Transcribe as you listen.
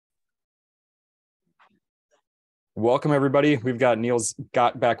Welcome, everybody. We've got Niels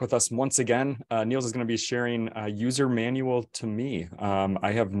got back with us once again. Niels is going to be sharing a user manual to me.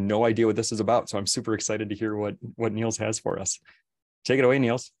 I have no idea what this is about, so I'm super excited to hear what Niels has for us. Take it away,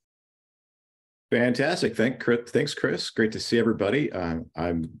 Niels. Fantastic. Thanks, Chris. Great to see everybody. I'm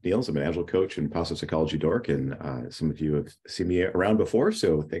Niels. I'm an Agile coach and positive psychology dork, and some of you have seen me around before,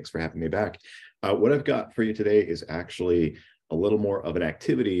 so thanks for having me back. What I've got for you today is actually a little more of an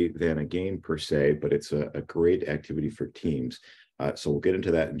activity than a game per se, but it's a great activity for teams. So we'll get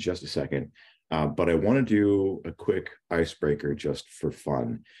into that in just a second. But I want to do a quick icebreaker just for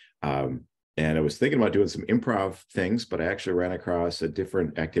fun. And I was thinking about doing some improv things, but I actually ran across a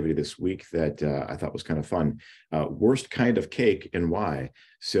different activity this week that I thought was kind of fun. Worst kind of cake and why.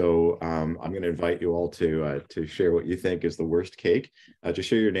 So I'm going to invite you all to share what you think is the worst cake. Just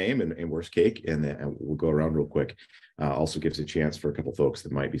share your name and worst cake, and then we'll go around real quick. Also gives a chance for a couple folks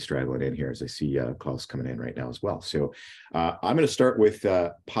that might be straggling in here, as I see calls coming in right now as well. So I'm going to start with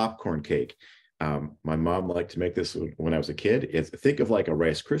popcorn cake. My mom liked to make this when I was a kid. Think of like a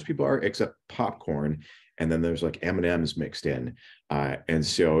Rice Krispie bar, except popcorn, and then there's like M&Ms mixed in. And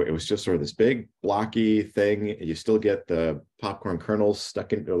so it was just sort of this big blocky thing. You still get the popcorn kernels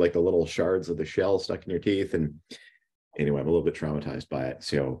stuck in, or like the little shards of the shell stuck in your teeth. And anyway, I'm a little bit traumatized by it.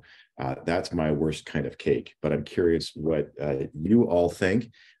 So that's my worst kind of cake, but I'm curious what you all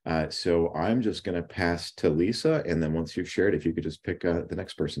think. So I'm just going to pass to Lisa. And then once you've shared, if you could just pick the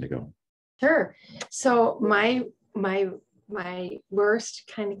next person to go. Sure. So my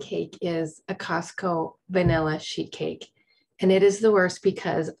worst kind of cake is a Costco vanilla sheet cake. And it is the worst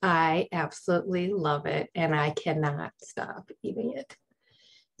because I absolutely love it and I cannot stop eating it.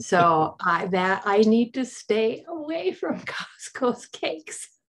 So I need to stay away from Costco's cakes.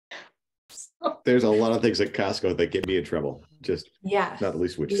 There's a lot of things at Costco that get me in trouble. Just not the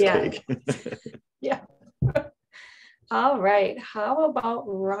least which is cake. Yeah. All right. How about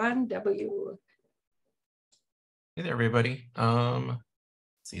Ron W? Hey there, everybody.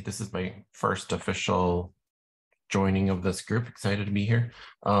 See, this is my first official joining of this group. Excited to be here.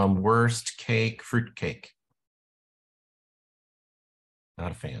 Worst cake, fruit cake.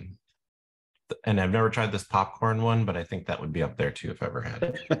 Not a fan. And I've never tried this popcorn one, but I think that would be up there too if I ever had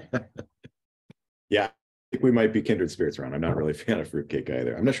it. Yeah, I think we might be kindred spirits, Ron. I'm not really a fan of fruitcake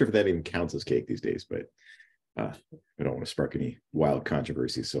either. I'm not sure if that even counts as cake these days, but I don't want to spark any wild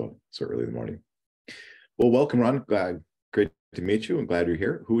controversy so early in the morning. Well, welcome, Ron. Great to meet you. I'm glad you're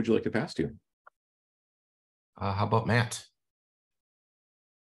here. Who would you like to pass to? How about Matt?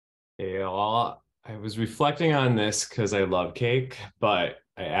 Yeah, well, I was reflecting on this because I love cake, but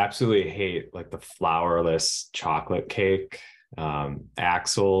I absolutely hate like the flourless chocolate cake.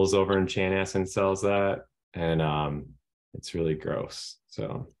 Axel's over in Chanhassen sells that, and it's really gross.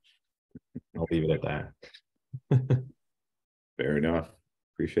 So I'll leave it at that. Fair enough.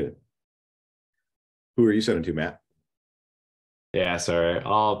 Appreciate it. Who are you sending to, Matt? Yeah, sorry.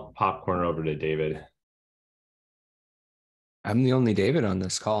 I'll popcorn over to David. I'm the only David on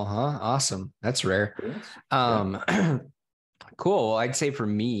this call, huh? Awesome. That's rare. Cool. Well, I'd say for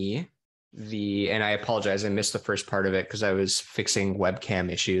me, and I apologize, I missed the first part of it because I was fixing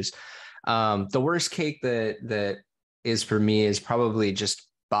webcam issues. The worst cake that is for me is probably just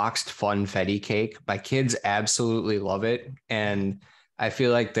boxed funfetti cake. My kids absolutely love it. And I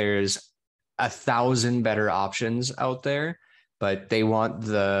feel like there's 1,000 better options out there, but they want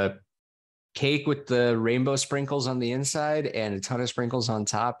the cake with the rainbow sprinkles on the inside and a ton of sprinkles on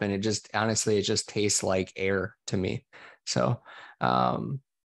top. And it just, honestly, it just tastes like air to me. So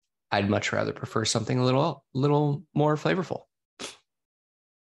I'd much rather prefer something a little more flavorful.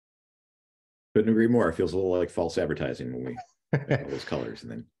 Couldn't agree more. It feels a little like false advertising when we have all those colors.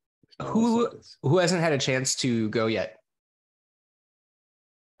 And then who hasn't had a chance to go yet?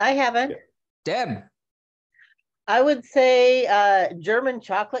 I haven't. Deb. I would say German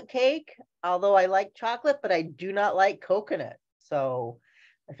chocolate cake, although I like chocolate, but I do not like coconut. So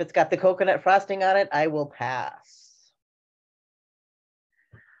if it's got the coconut frosting on it, I will pass.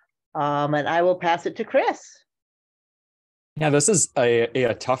 And I will pass it to Chris. Yeah, this is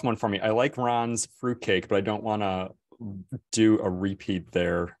a tough one for me. I like Ron's fruitcake, but I don't want to do a repeat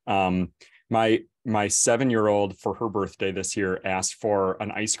there. My 7-year-old for her birthday this year asked for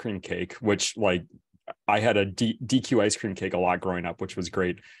an ice cream cake, which like I had a DQ ice cream cake a lot growing up, which was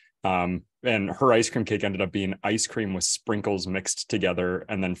great. And her ice cream cake ended up being ice cream with sprinkles mixed together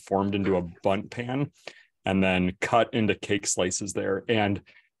and then formed into a bundt pan and then cut into cake slices there. And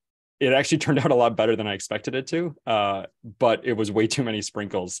it actually turned out a lot better than I expected it to. But it was way too many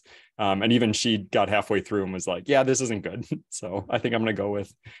sprinkles. And even she got halfway through and was like, yeah, this isn't good. So I think I'm going to go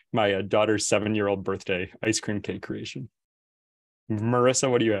with my daughter's 7-year-old birthday ice cream cake creation. Marissa,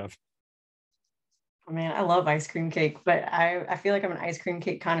 what do you have? Oh, man, I love ice cream cake, but I feel like I'm an ice cream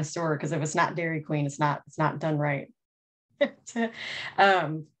cake connoisseur because if it's not Dairy Queen, it's not done right.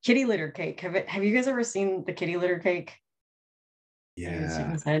 Kitty litter cake. Have you guys ever seen the kitty litter cake? Yeah.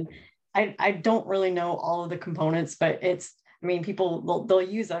 I don't really know all of the components, but people they'll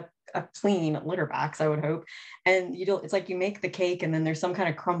use a clean litter box, I would hope. And it's like you make the cake and then there's some kind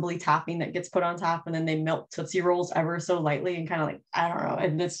of crumbly topping that gets put on top and then they melt Tootsie Rolls ever so lightly and kind of like, I don't know.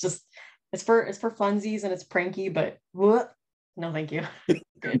 And it's for funsies and it's pranky, but what? No, thank you.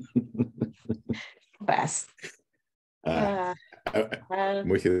 Good. Best. I'm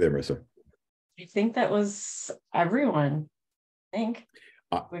with you there, Marissa. I think that was everyone. I think.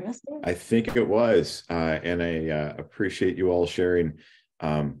 We missed it? I think it was. And I appreciate you all sharing.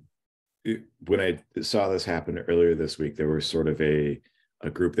 When I saw this happen earlier this week, there was sort of a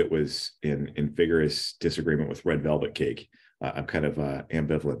group that was in vigorous disagreement with red velvet cake. I'm kind of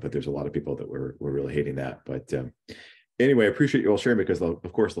ambivalent, but there's a lot of people that were really hating that. But anyway, I appreciate you all sharing because,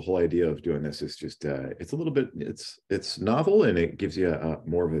 of course, the whole idea of doing this is just it's a little bit it's novel and it gives you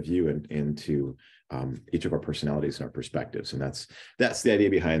more of a view into each of our personalities and our perspectives, and that's the idea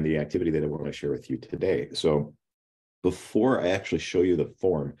behind the activity that I want to share with you today. So before I actually show you the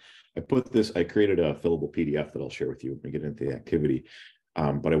form, I created a fillable PDF that I'll share with you when we get into the activity.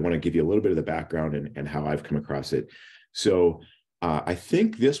 But I want to give you a little bit of the background and how I've come across it. So I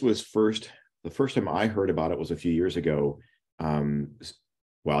think this was the first time I heard about it was a few years ago.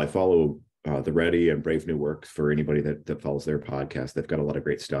 While I follow the Ready and Brave New Work, for anybody that follows their podcast, they've got a lot of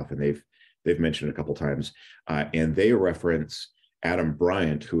great stuff, and they've mentioned it a couple times. And they reference Adam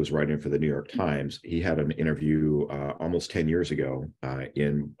Bryant, who was writing for the New York Times. He had an interview almost 10 years ago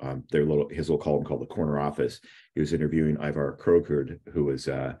in his little column called The Corner Office. He was interviewing Ivar Krokard, who was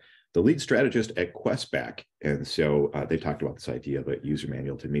the lead strategist at Questback. And so they talked about this idea of a user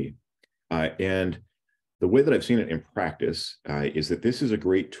manual to me. And the way that I've seen it in practice is that this is a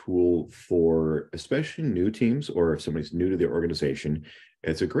great tool for especially new teams, or if somebody's new to the organization.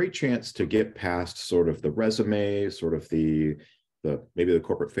 It's a great chance to get past sort of the resume, sort of the maybe the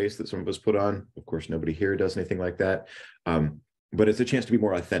corporate face that some of us put on. Of course, nobody here does anything like that. But it's a chance to be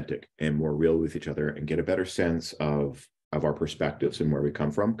more authentic and more real with each other and get a better sense of our perspectives and where we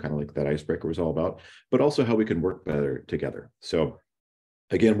come from, kind of like that icebreaker was all about, but also how we can work better together. So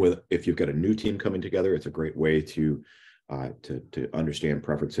again, if you've got a new team coming together, it's a great way to understand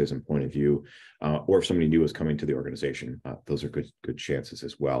preferences and point of view, or if somebody new is coming to the organization, those are good chances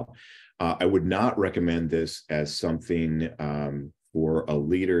as well. I would not recommend this as something for a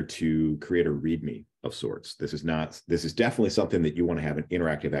leader to create a README of sorts. This is definitely something that you want to have an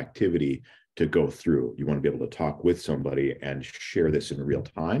interactive activity to go through. You want to be able to talk with somebody and share this in real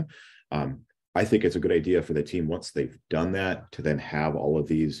time. I think it's a good idea for the team, once they've done that, to then have all of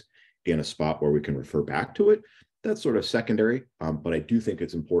these in a spot where we can refer back to it. That's sort of secondary, but I do think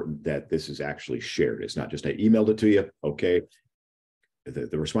it's important that this is actually shared. It's not just I emailed it to you. Okay,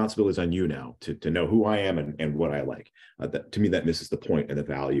 the responsibility is on you now to know who I am and what I like. To me, that misses the point and the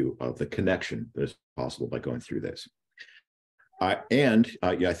value of the connection that is possible by going through this. I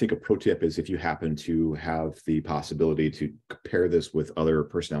think a pro tip is, if you happen to have the possibility to compare this with other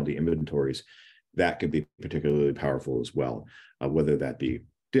personality inventories, that can be particularly powerful as well, whether that be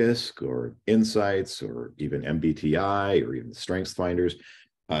DISC or Insights or even MBTI or even Strengths Finders.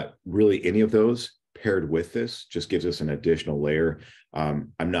 Really, any of those paired with this just gives us an additional layer.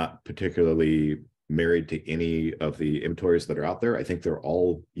 I'm not particularly married to any of the inventories that are out there. I think they're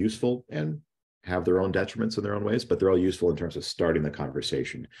all useful and have their own detriments in their own ways, but they're all useful in terms of starting the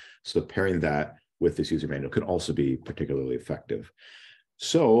conversation. So pairing that with this user manual can also be particularly effective.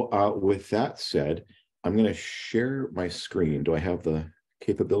 So with that said, I'm going to share my screen. Do I have the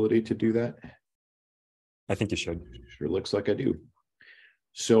capability to do that? I think you should. Sure looks like I do.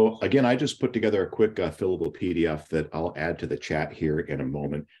 So again, I just put together a quick fillable PDF that I'll add to the chat here in a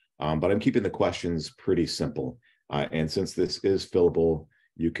moment, but I'm keeping the questions pretty simple. And since this is fillable,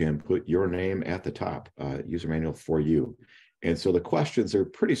 you can put your name at the top, user manual for you. And so the questions are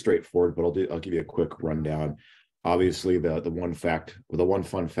pretty straightforward, but I'll give you a quick rundown. Obviously, the one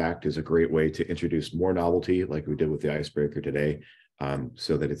fun fact is a great way to introduce more novelty, like we did with the icebreaker today,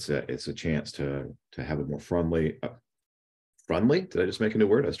 so that it's a chance to have a more friendly. Friendly? Did I just make a new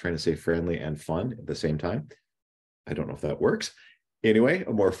word? I was trying to say friendly and fun at the same time. I don't know if that works. Anyway,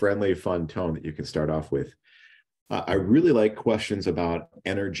 a more friendly, fun tone that you can start off with. I really like questions about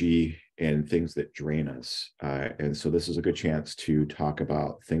energy and things that drain us. And so this is a good chance to talk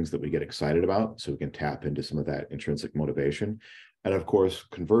about things that we get excited about so we can tap into some of that intrinsic motivation. And of course,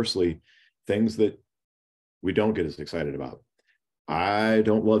 conversely, things that we don't get as excited about. I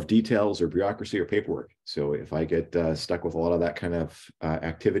don't love details or bureaucracy or paperwork. So if I get stuck with a lot of that kind of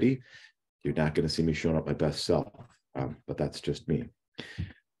activity, you're not going to see me showing up my best self. But that's just me.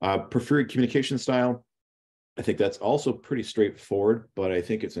 Preferred communication style. I think that's also pretty straightforward, but I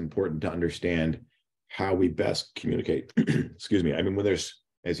think it's important to understand how we best communicate. Excuse me. I mean, when there's,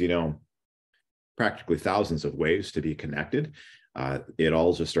 as you know, practically thousands of ways to be connected, it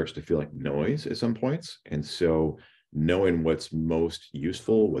all just starts to feel like noise at some points. And so knowing what's most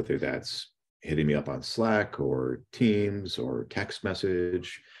useful, whether that's hitting me up on Slack or Teams or text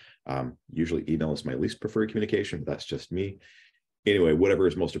message, usually email is my least preferred communication, but that's just me. Anyway, whatever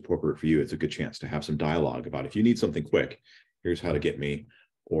is most appropriate for you, it's a good chance to have some dialogue about if you need something quick, here's how to get me,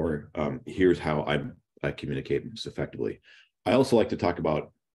 or here's how I communicate most effectively. I also like to talk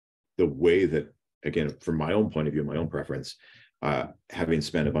about the way that, again, from my own point of view, my own preference, having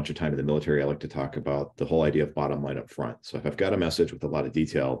spent a bunch of time in the military, I like to talk about the whole idea of bottom line up front. So if I've got a message with a lot of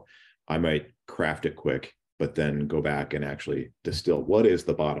detail, I might craft it quick, but then go back and actually distill what is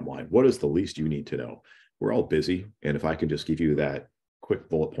the bottom line? What is the least you need to know? We're all busy. And if I can just give you that quick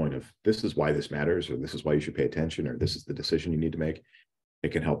bullet point of this is why this matters, or this is why you should pay attention, or this is the decision you need to make,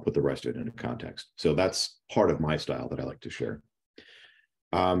 it can help put the rest of it into context. So that's part of my style that I like to share.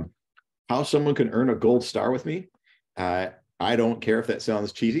 How someone can earn a gold star with me. I don't care if that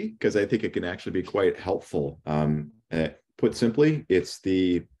sounds cheesy, because I think it can actually be quite helpful. Put simply, it's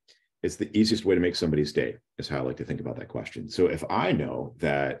the easiest way to make somebody's day, is how I like to think about that question. So if I know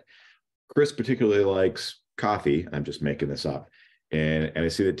that Chris particularly likes coffee, I'm just making this up, and I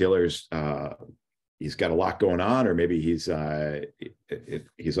see that Diller's he's got a lot going on, or maybe he's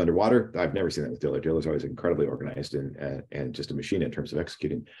underwater. I've never seen that with Diller. Diller's always incredibly organized and just a machine in terms of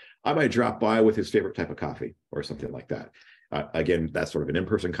executing. I might drop by with his favorite type of coffee or something like that. Again, that's sort of an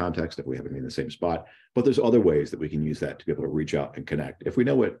in-person context if we haven't been in the same spot, but there's other ways that we can use that to be able to reach out and connect if we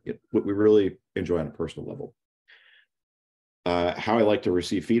know what we really enjoy on a personal level. How I like to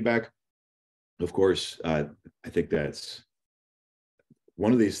receive feedback. Of course, I think that's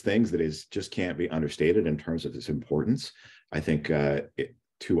one of these things that is just can't be understated in terms of its importance. I think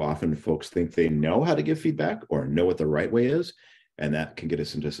too often folks think they know how to give feedback or know what the right way is, and that can get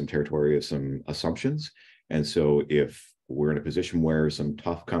us into some territory of some assumptions. And so if we're in a position where some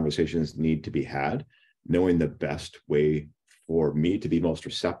tough conversations need to be had, knowing the best way for me to be most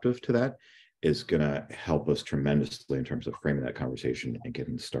receptive to that is going to help us tremendously in terms of framing that conversation and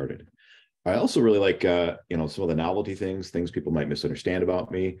getting started. I also really like, some of the novelty things people might misunderstand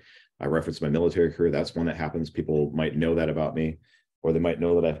about me. I referenced my military career. That's one that happens. People might know that about me, or they might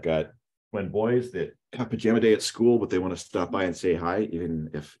know that I've got twin boys that have pajama day at school, but they want to stop by and say hi,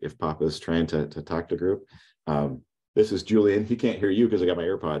 even if Papa's trying to talk to group. This is Julian. He can't hear you because I got my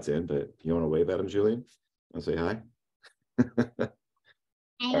AirPods in, but you want to wave at him, Julian? I'll say hi. I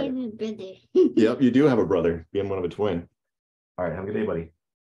have a brother. Yep, you do have a brother, being one of a twin. All right, have a good day, buddy.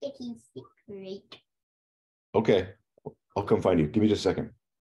 It's great. Okay, I'll come find you. Give me just a second.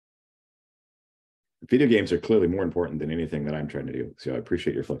 Video games are clearly more important than anything that I'm trying to do, so I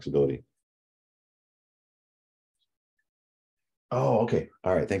appreciate your flexibility. Oh, okay.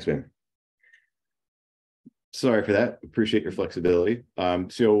 All right, thanks, man. Sorry for that. Appreciate your flexibility.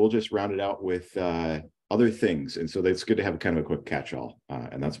 So we'll just round it out with other things. And so that's good to have kind of a quick catch-all.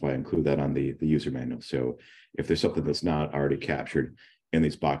 And that's why I include that on the user manual. So if there's something that's not already captured in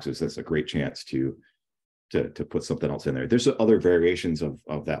these boxes, that's a great chance to put something else in there. There's other variations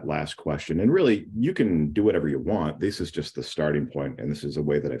of that last question. And really, you can do whatever you want. This is just the starting point, and this is a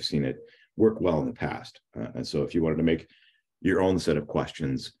way that I've seen it work well in the past. And so if you wanted to make your own set of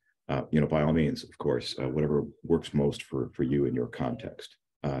questions, by all means, of course, whatever works most for you in your context.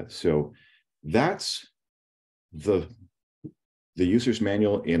 So that's the user's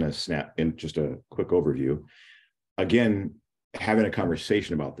manual in just a quick overview. Again, having a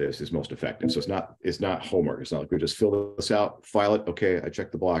conversation about this is most effective. So it's not homework. It's not like we just fill this out, file it. Okay, I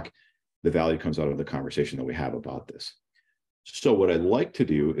checked the block. The value comes out of the conversation that we have about this. So what I'd like to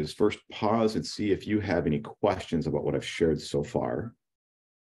do is first pause and see if you have any questions about what I've shared so far.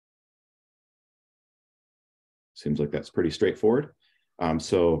 Seems like that's pretty straightforward.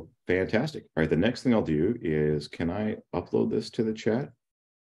 So fantastic. All right, the next thing I'll do is, can I upload this to the chat?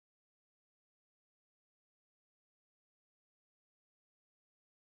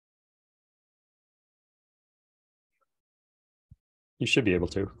 You should be able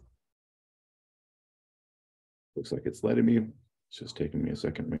to. Looks like it's letting me. It's just taking me a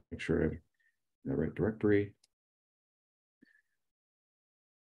second to make sure I'm in the right directory.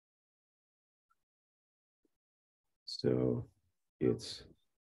 So it's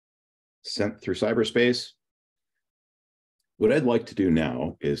sent through cyberspace. What I'd like to do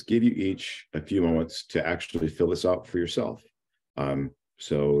now is give you each a few moments to actually fill this out for yourself.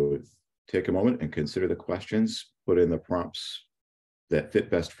 So take a moment and consider the questions, put in the prompts that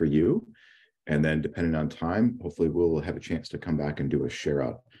fit best for you. And then depending on time, hopefully we'll have a chance to come back and do a share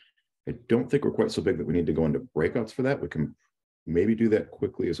out. I don't think we're quite so big that we need to go into breakouts for that. We can maybe do that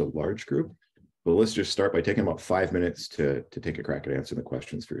quickly as a large group, but let's just start by taking about 5 minutes to take a crack at answering the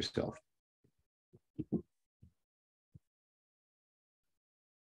questions for yourself.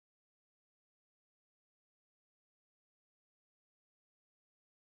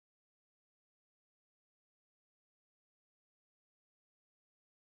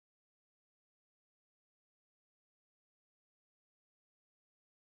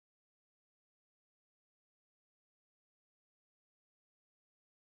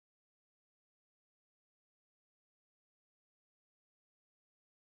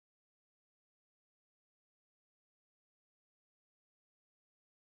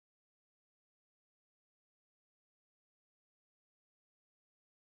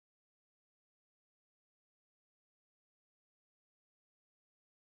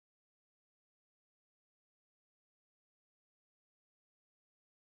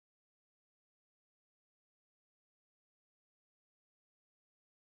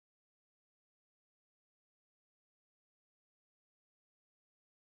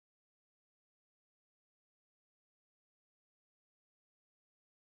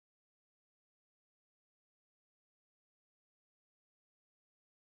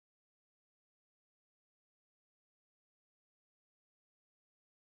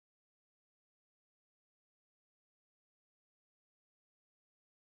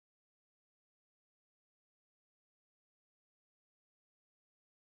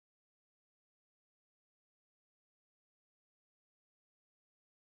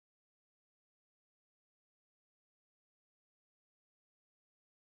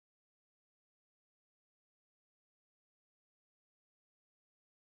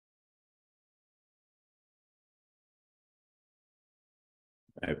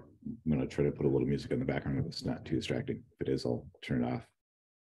 I'm going to try to put a little music in the background if it's not too distracting. If it is, I'll turn it off.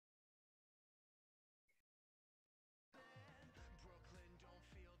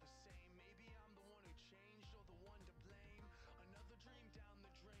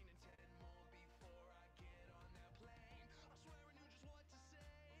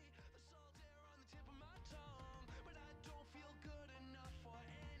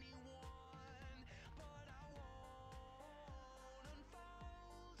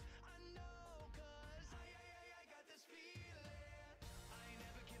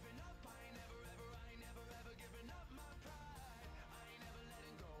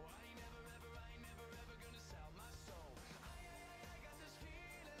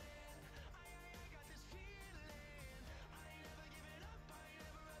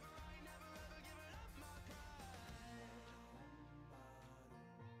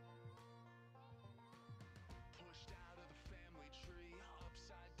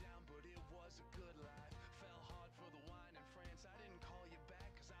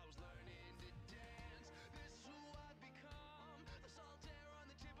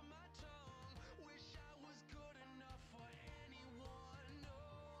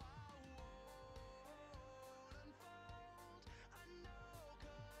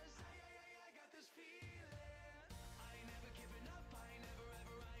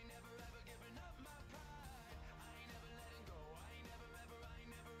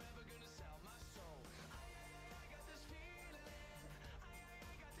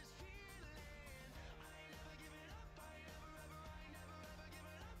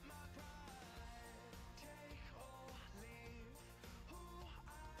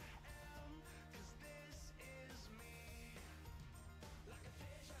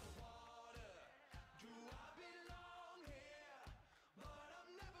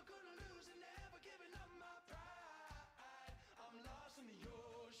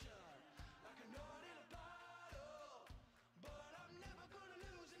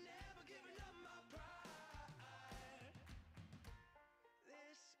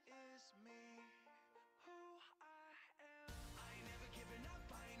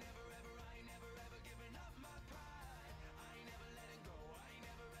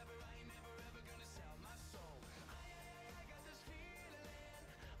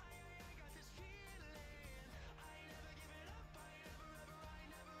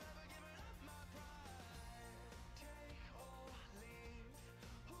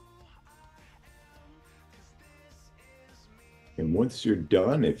 And once you're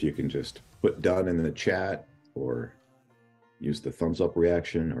done, if you can just put done in the chat or use the thumbs up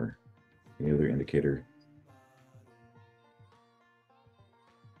reaction or any other indicator.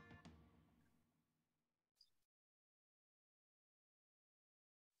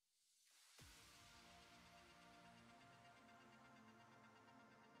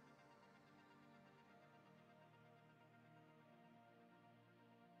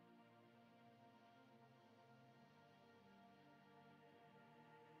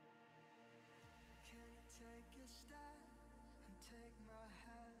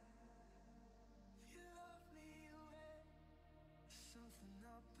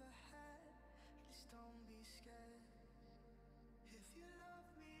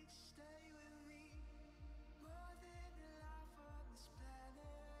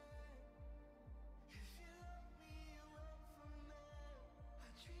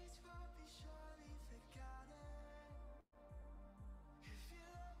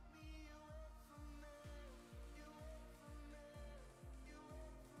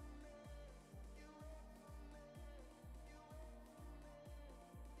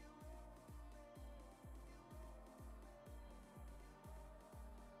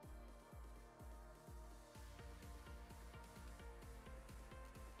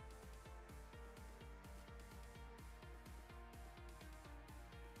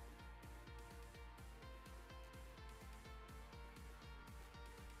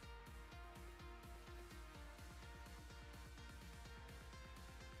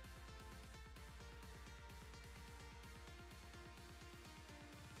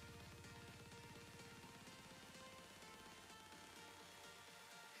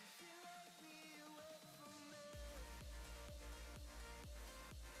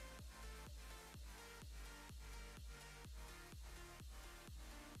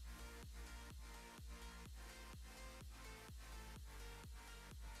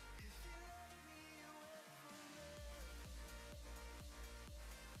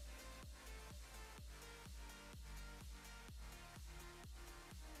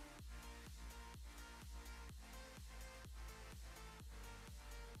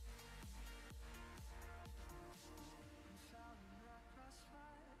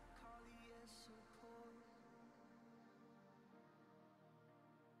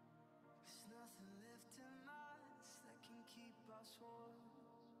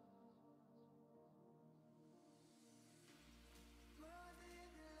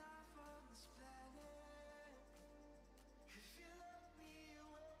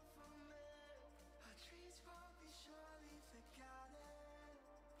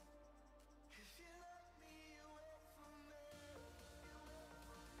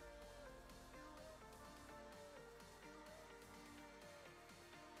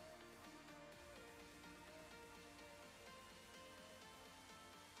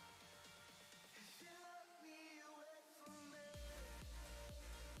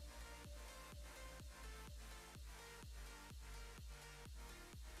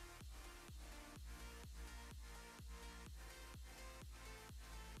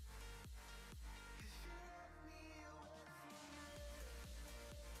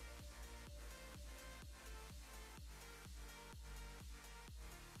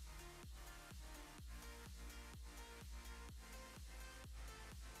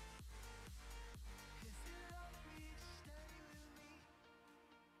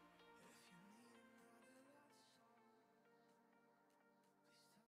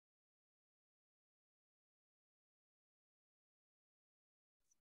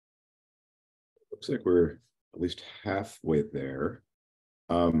 Looks like we're at least halfway there.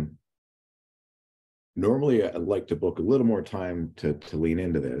 Normally, I'd like to book a little more time to lean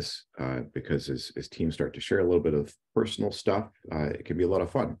into this because as teams start to share a little bit of personal stuff, it can be a lot of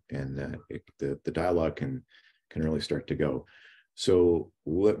fun, and the dialogue can really start to go. So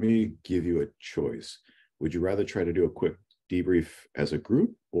let me give you a choice. Would you rather try to do a quick debrief as a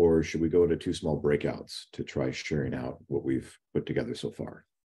group, or should we go into 2 small breakouts to try sharing out what we've put together so far?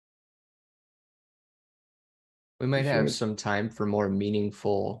 We might have some time for more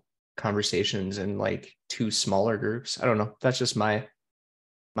meaningful conversations in like 2 smaller groups. I don't know. That's just my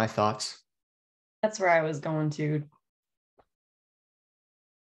thoughts. That's where I was going to.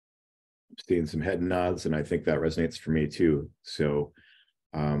 Seeing some head nods, and I think that resonates for me too. So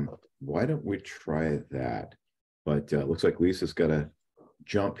why don't we try that? But looks like Lisa's got a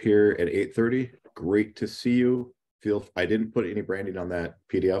jump here at 8:30. Great to see you. I didn't put any branding on that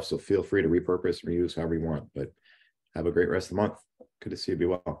PDF, so feel free to repurpose and reuse however you want, but have a great rest of the month. Good to see you. Be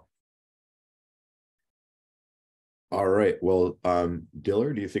well. All right. Well,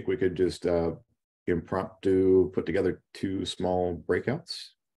 Diller, do you think we could just impromptu put together 2 small breakouts?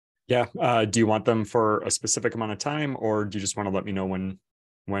 Yeah. Do you want them for a specific amount of time, or do you just want to let me know when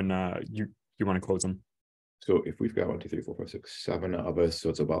you want to close them? So if we've got 1, 2, 3, 4, 5, 6, 7 of us, so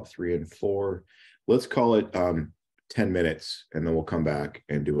it's about 3 and 4. Let's call it 10 minutes, and then we'll come back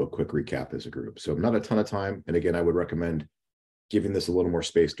and do a quick recap as a group. So not a ton of time. And again, I would recommend giving this a little more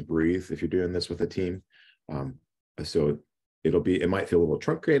space to breathe if you're doing this with a team. So it might feel a little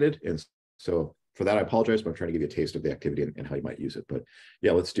truncated. And so for that, I apologize, but I'm trying to give you a taste of the activity and how you might use it. But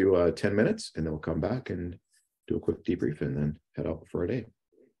yeah, let's do 10 minutes, and then we'll come back and do a quick debrief and then head out for a day.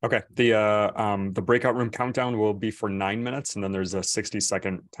 Okay. The breakout room countdown will be for 9 minutes, and then there's a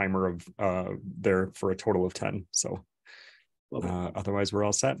 60-second timer of there for a total of 10. So otherwise we're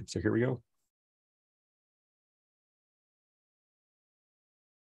all set. So here we go.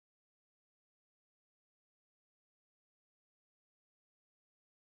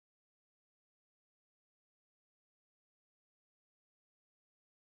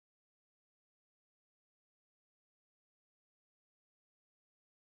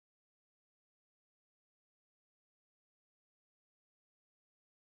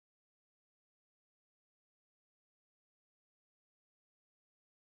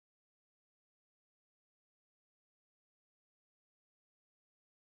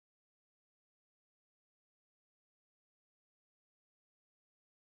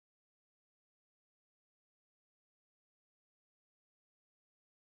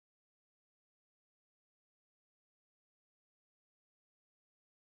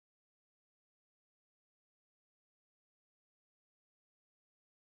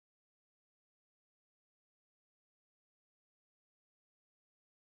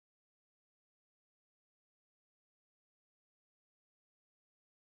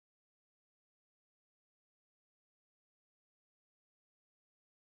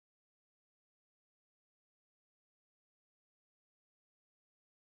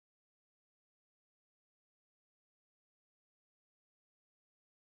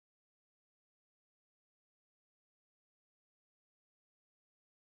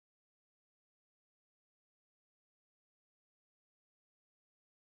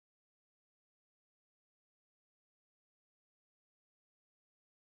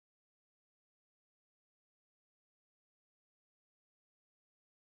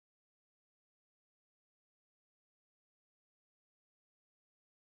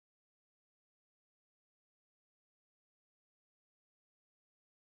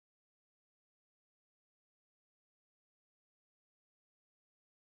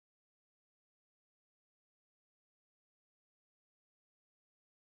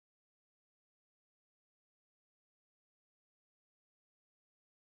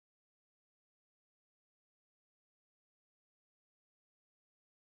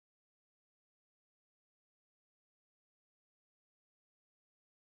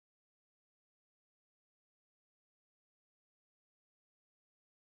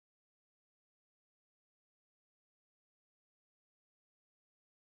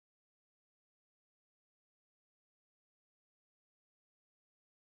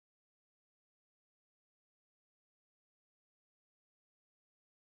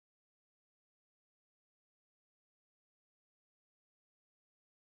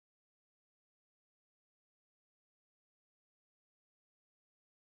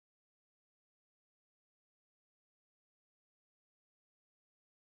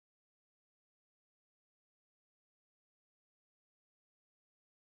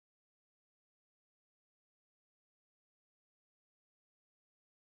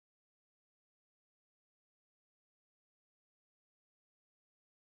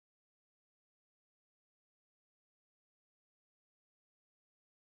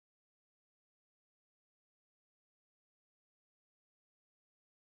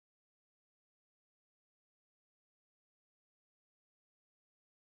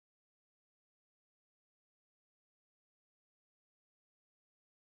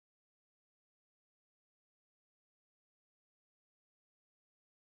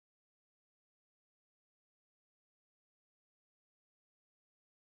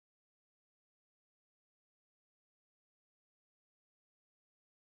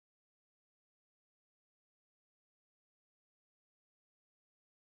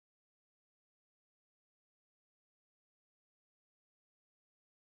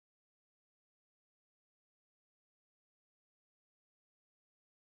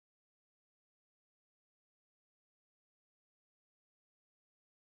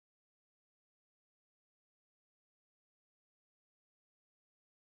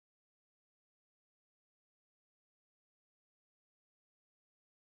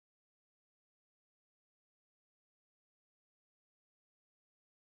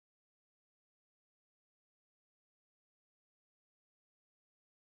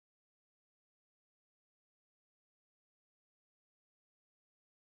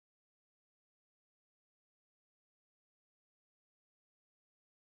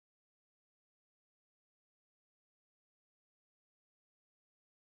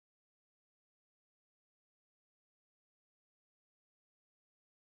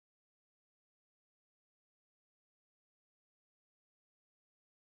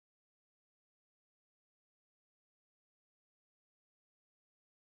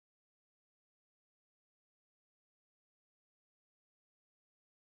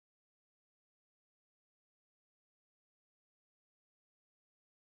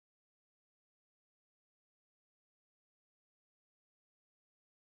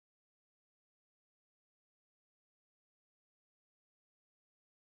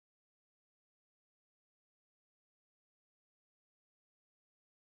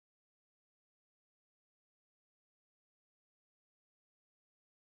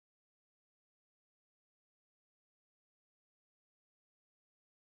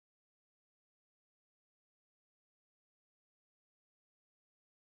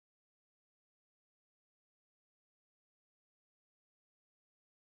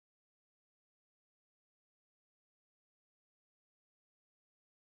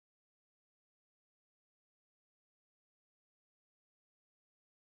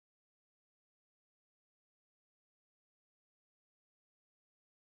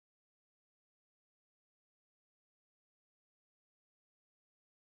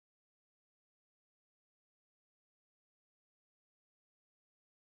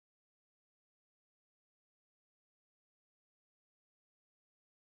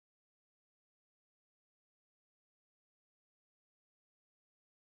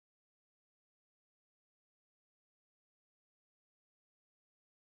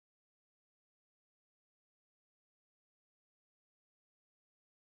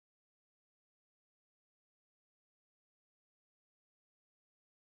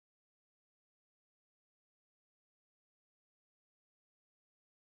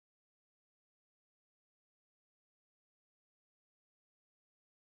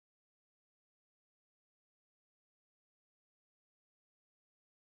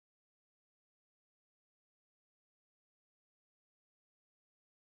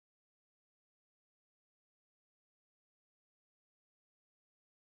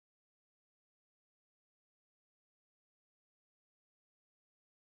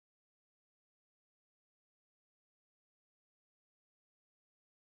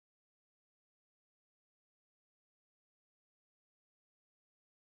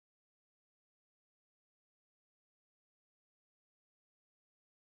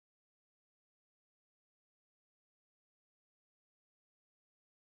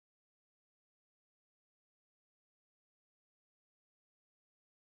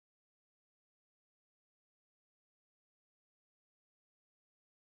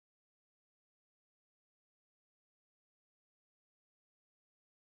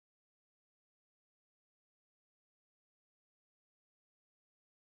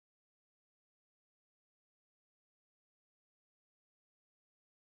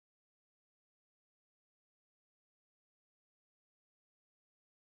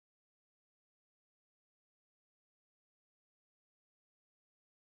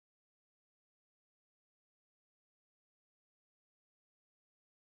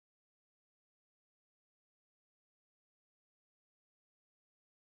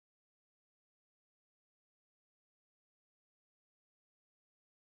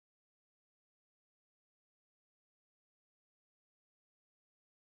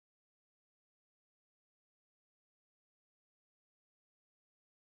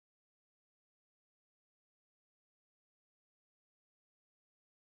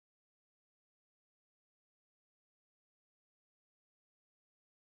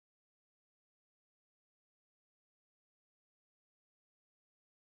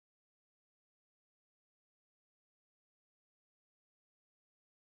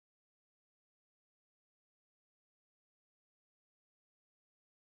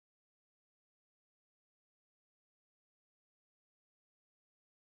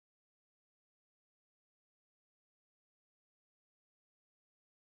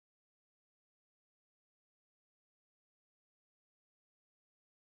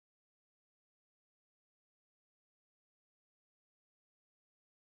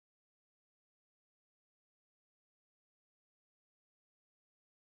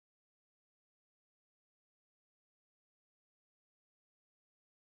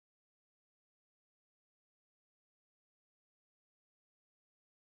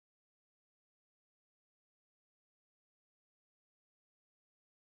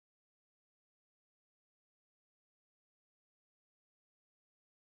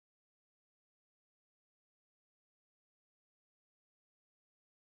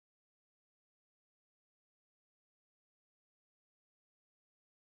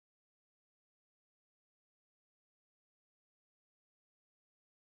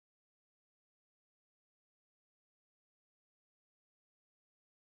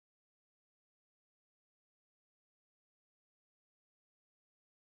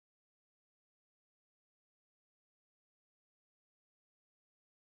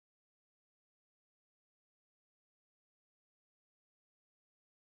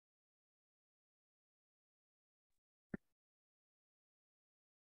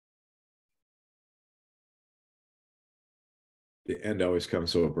 The end always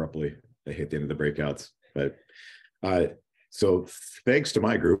comes so abruptly. I hate the end of the breakouts. But so thanks to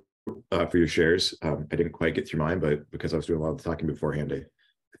my group for your shares. I didn't quite get through mine, but because I was doing a lot of the talking beforehand, I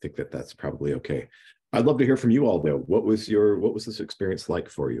think that that's probably okay. I'd love to hear from you all though. What was this experience like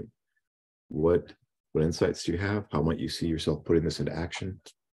for you? What insights do you have? How might you see yourself putting this into action?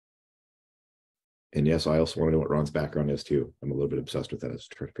 And yes, I also want to know what Ron's background is too. I'm a little bit obsessed with that. I was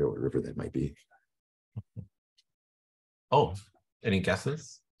trying to figure out what river that might be. Oh, any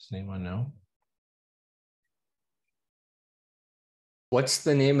guesses? Does anyone know? What's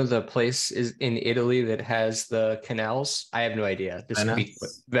the name of the place is in Italy that has the canals? I have no idea. This could be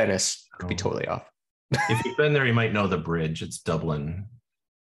Venice. Could be totally off. If you've been there, you might know the bridge. It's Dublin.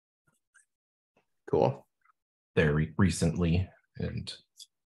 Cool. There recently, and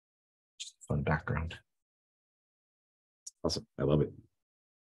just fun background. Awesome. I love it.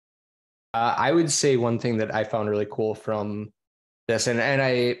 I would say one thing that I found really cool from this, and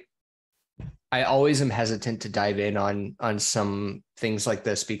I always am hesitant to dive in on some things like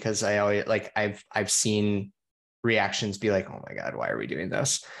this because I always like I've seen reactions be like, oh my God, why are we doing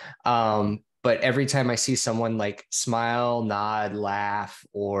this? But every time I see someone like smile, nod, laugh,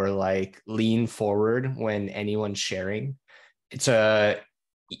 or like lean forward when anyone's sharing, it's a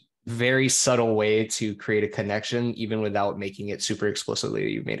very subtle way to create a connection, even without making it super explicitly that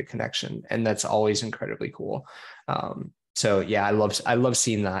you've made a connection. And that's always incredibly cool. So yeah, I love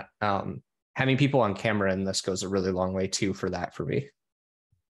seeing that. Having people on camera in this goes a really long way too for that for me.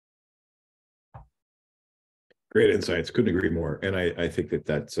 Great insights. Couldn't agree more. And I think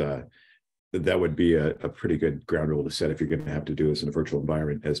that would be a pretty good ground rule to set if you're going to have to do this in a virtual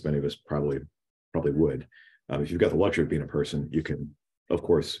environment, as many of us probably would. If you've got the luxury of being a person, you can, of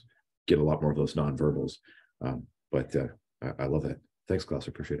course, get a lot more of those nonverbals. But I love that. Thanks, Klaus.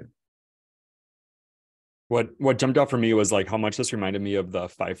 I appreciate it. What jumped out for me was like how much this reminded me of the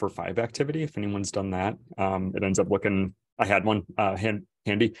 5 for 5 activity. If anyone's done that, it ends up looking, I had one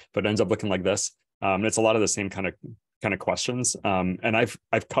handy, but it ends up looking like this. And it's a lot of the same kind of questions. And I've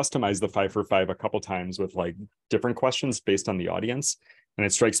customized the 5 for 5 a couple times with like different questions based on the audience. And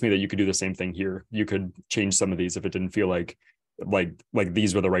it strikes me that you could do the same thing here. You could change some of these if it didn't feel like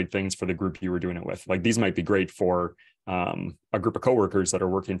these were the right things for the group you were doing it with. Like these might be great for a group of coworkers that are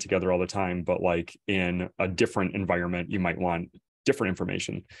working together all the time, but like in a different environment, you might want different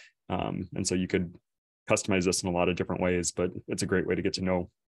information. And so you could customize this in a lot of different ways, but it's a great way to get to know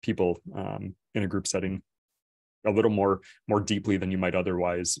people in a group setting a little more deeply than you might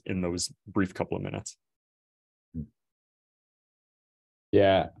otherwise in those brief couple of minutes.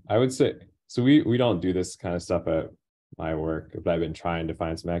 Yeah, I would say, so we don't do this kind of stuff at my work, but I've been trying to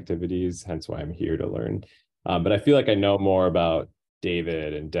find some activities, hence why I'm here to learn. But I feel like I know more about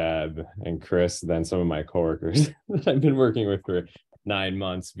David and Deb and Chris than some of my coworkers that I've been working with for 9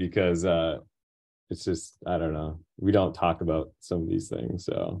 months because it's just, I don't know, we don't talk about some of these things.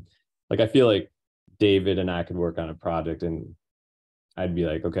 So like, I feel like David and I could work on a project and I'd be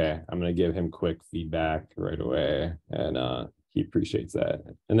like, okay, I'm going to give him quick feedback right away. And he appreciates that.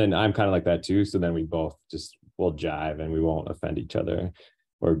 And then I'm kind of like that too. So then we both we'll jive and we won't offend each other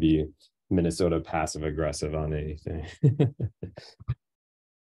or be Minnesota passive aggressive on anything.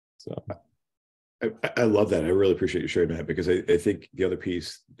 So I love that. I really appreciate you sharing that because I think the other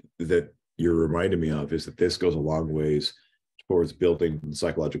piece that you're reminding me of is that this goes a long ways towards building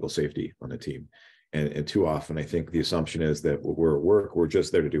psychological safety on a team. And too often, I think the assumption is that we're at work, we're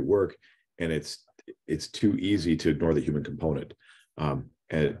just there to do work, and it's too easy to ignore the human component.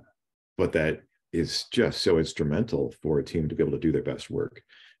 But that is just so instrumental for a team to be able to do their best work.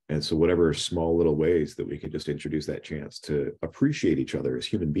 And so whatever small little ways that we can just introduce that chance to appreciate each other as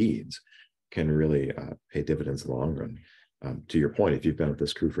human beings can really pay dividends in the long run. To your point, if you've been with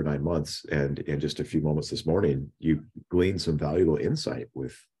this crew for 9 months and in just a few moments this morning, you gleaned some valuable insight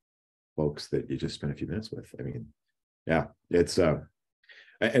with folks that you just spent a few minutes with. I mean, yeah, it's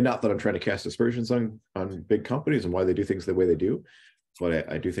and not that I'm trying to cast aspersions on big companies and why they do things the way they do, but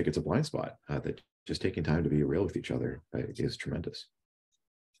I do think it's a blind spot that just taking time to be real with each other is tremendous.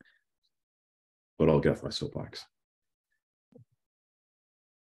 But I'll get off my soapbox.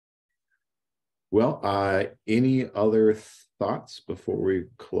 Well, any other thoughts before we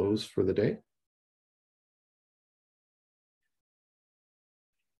close for the day?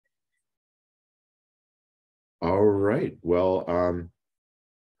 All right. Well,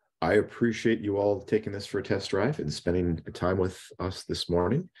 I appreciate you all taking this for a test drive and spending time with us this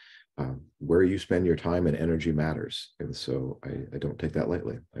morning. Where you spend your time and energy matters. And so I don't take that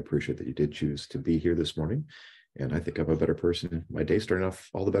lightly. I appreciate that you did choose to be here this morning. And I think I'm a better person. My day starting off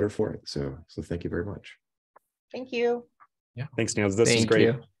all the better for it. So thank you very much. Thank you. Thanks, Niels. This is Thank great.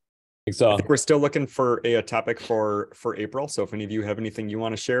 you. Thanks I all. think we're still looking for a topic for April. So if any of you have anything you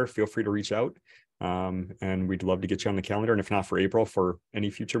want to share, feel free to reach out. And we'd love to get you on the calendar. And if not for April, for any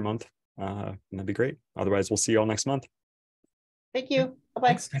future month, that'd be great. Otherwise, we'll see you all next month. Thank you. Bye-bye.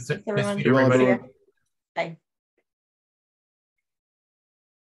 Thanks. Nice to everyone. meet Be well, everybody. everyone. Bye.